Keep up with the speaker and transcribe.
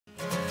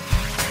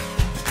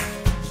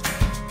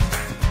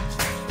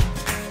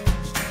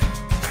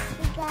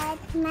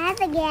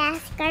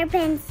Madagascar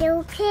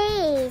pencil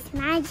case.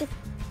 Magic.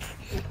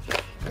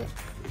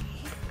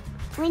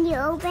 When you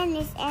open,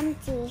 it's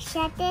empty.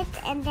 Shut it,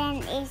 and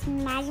then it's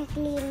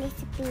magically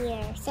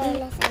disappear. So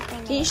let's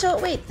open Can you it. show?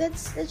 Wait,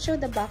 let's show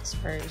the box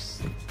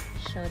first.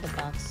 Show the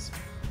box.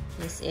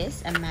 This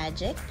is a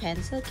magic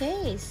pencil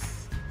case.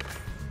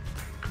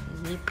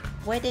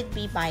 Where did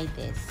we buy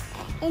this?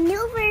 In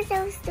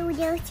Universal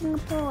Studios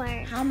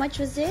Singapore. How much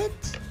was it?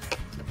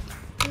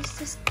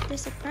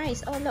 There's a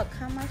price. Oh look,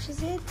 how much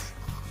is it?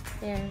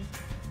 There.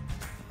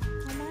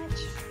 How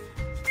much?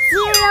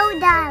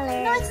 $0.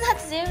 No, it's not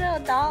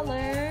 $0.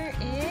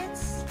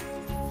 It's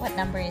what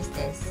number is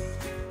this?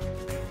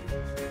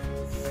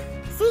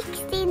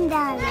 $16.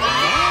 Yes,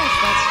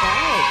 that's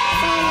right.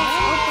 So let's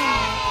open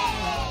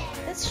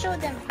it. Let's show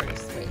them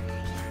first. Wait.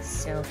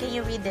 So can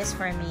you read this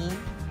for me?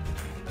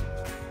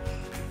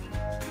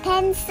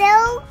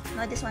 Pencil.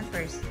 No, this one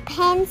first.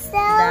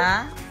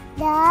 Pencil.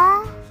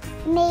 The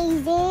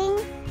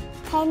amazing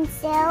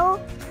pencil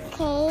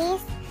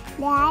case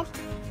that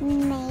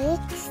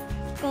makes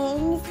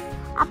things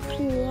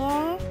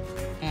appear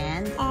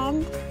and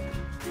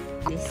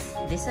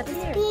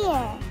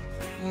disappear.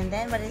 And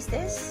then what is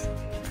this?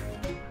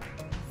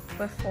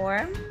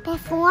 Perform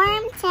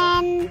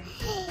 10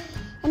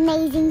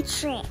 amazing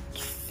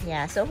tricks.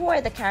 Yeah, so who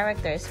are the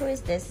characters? Who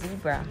is this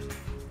zebra?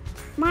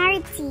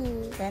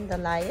 Marty. Then the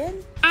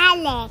lion?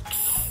 Alex.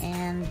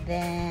 And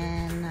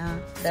then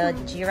the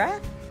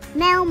giraffe?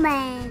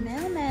 Melman.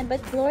 Melman,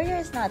 but Gloria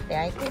is not there.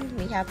 I think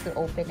we have to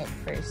open it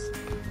first.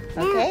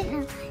 Okay?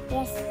 No.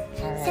 Yes.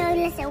 Alright. So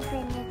let's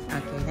open it.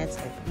 Okay, let's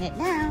open it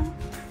now.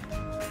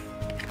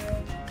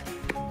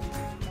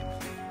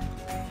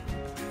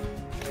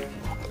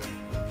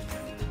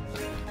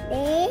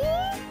 Wow.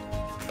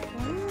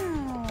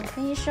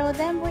 Can you show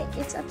them? Wait,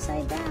 it's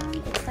upside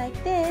down. It's like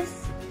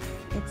this.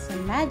 It's a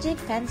magic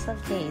pencil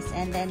case.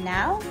 And then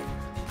now,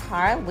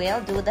 Carl will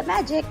do the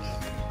magic.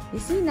 You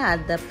see now,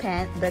 the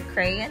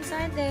crayons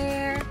are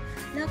there.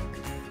 Look.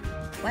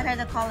 What are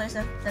the colors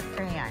of the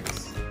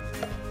crayons?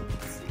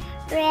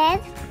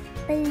 Red,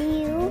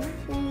 blue,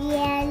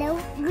 yellow,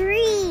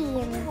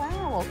 green.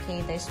 Wow,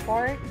 okay. There's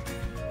 4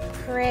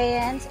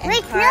 crayons. And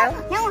Wait, Carl...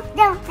 no.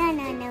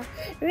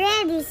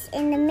 Red is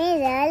in the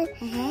middle,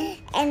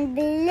 and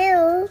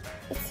blue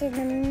is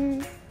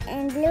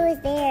blue is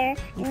there,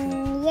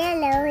 and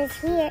yellow is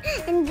here,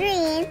 and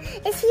green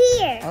is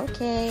here.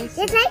 Okay.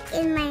 Just like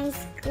in my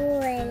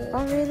school.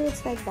 Oh, really?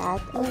 It's like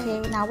that?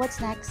 Okay, now what's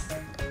next?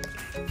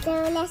 So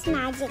let's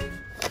magic.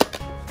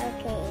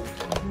 Okay.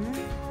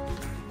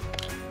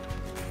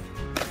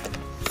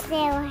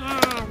 Still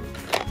have.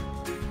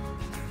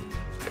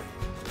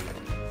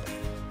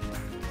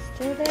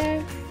 Still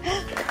there?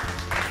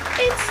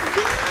 It's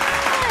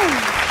done!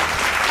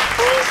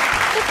 Where's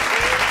the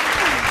crayon?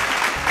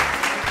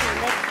 Okay,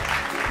 let's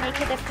make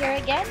it appear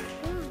again.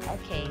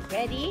 Okay,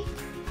 ready?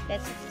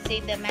 Let's say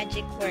the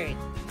magic word.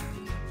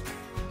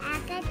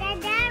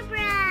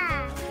 Abracadabra.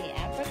 Okay,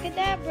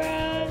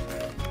 abracadabra.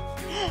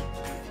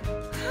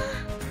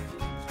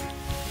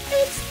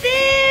 It's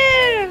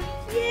there!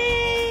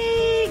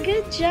 Yay!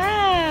 Good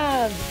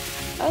job!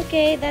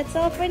 Okay, that's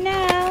all for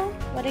now.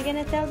 What are you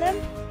gonna tell them?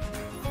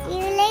 See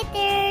you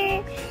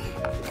later.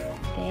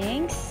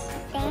 Thanks.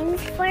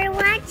 Thanks for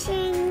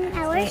watching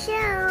our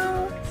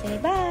show. Say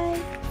bye.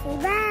 Say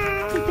bye.